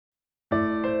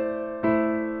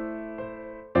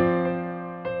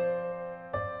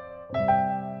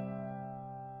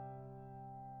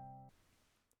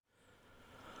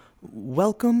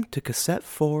Welcome to Cassette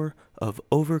 4 of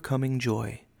Overcoming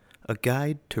Joy, a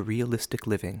guide to realistic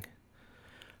living.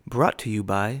 Brought to you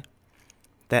by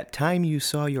that time you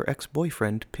saw your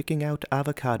ex-boyfriend picking out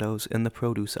avocados in the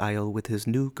produce aisle with his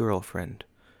new girlfriend.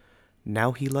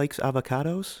 Now he likes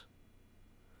avocados?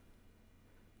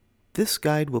 This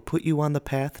guide will put you on the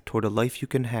path toward a life you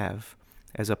can have,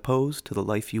 as opposed to the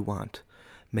life you want.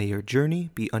 May your journey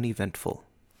be uneventful.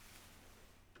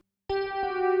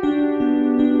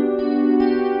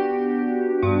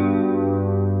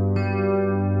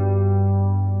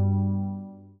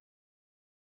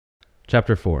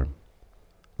 Chapter 4.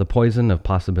 The Poison of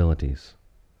Possibilities.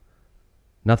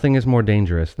 Nothing is more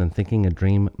dangerous than thinking a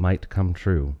dream might come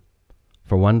true.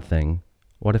 For one thing,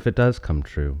 what if it does come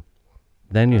true?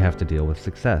 Then you have to deal with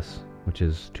success, which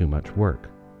is too much work.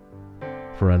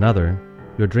 For another,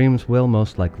 your dreams will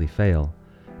most likely fail,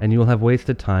 and you will have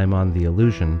wasted time on the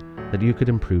illusion that you could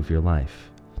improve your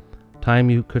life. Time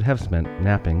you could have spent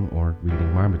napping or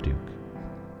reading Marmaduke.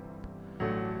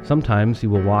 Sometimes you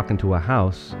will walk into a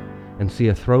house and see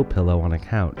a throw pillow on a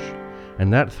couch,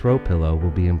 and that throw pillow will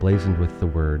be emblazoned with the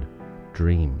word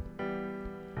dream.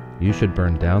 You should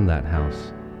burn down that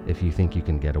house if you think you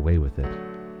can get away with it.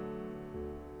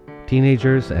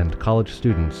 Teenagers and college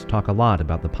students talk a lot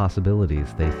about the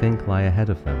possibilities they think lie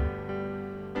ahead of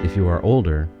them. If you are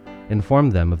older, inform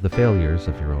them of the failures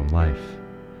of your own life.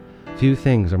 Few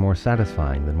things are more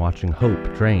satisfying than watching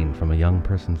hope drain from a young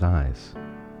person's eyes.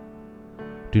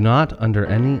 Do not, under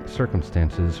any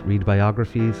circumstances, read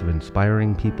biographies of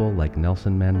inspiring people like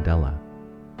Nelson Mandela.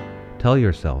 Tell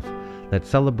yourself that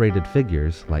celebrated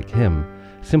figures like him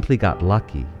simply got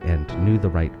lucky and knew the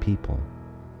right people.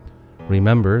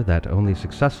 Remember that only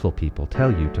successful people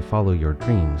tell you to follow your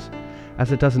dreams,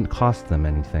 as it doesn't cost them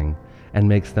anything and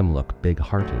makes them look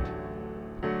big-hearted.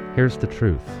 Here's the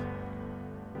truth.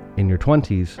 In your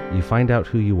 20s, you find out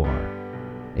who you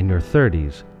are. In your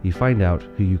 30s, you find out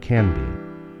who you can be.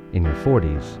 In your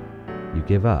 40s, you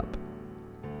give up.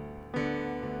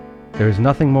 There is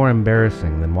nothing more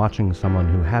embarrassing than watching someone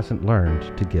who hasn't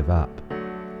learned to give up.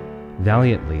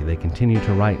 Valiantly, they continue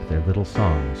to write their little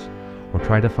songs or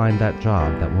try to find that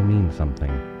job that will mean something.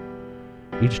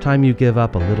 Each time you give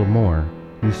up a little more,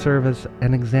 you serve as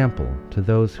an example to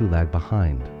those who lag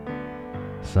behind.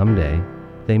 Someday,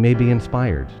 they may be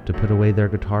inspired to put away their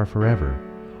guitar forever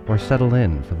or settle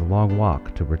in for the long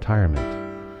walk to retirement.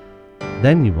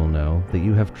 Then you will know that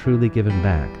you have truly given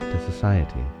back to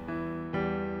society.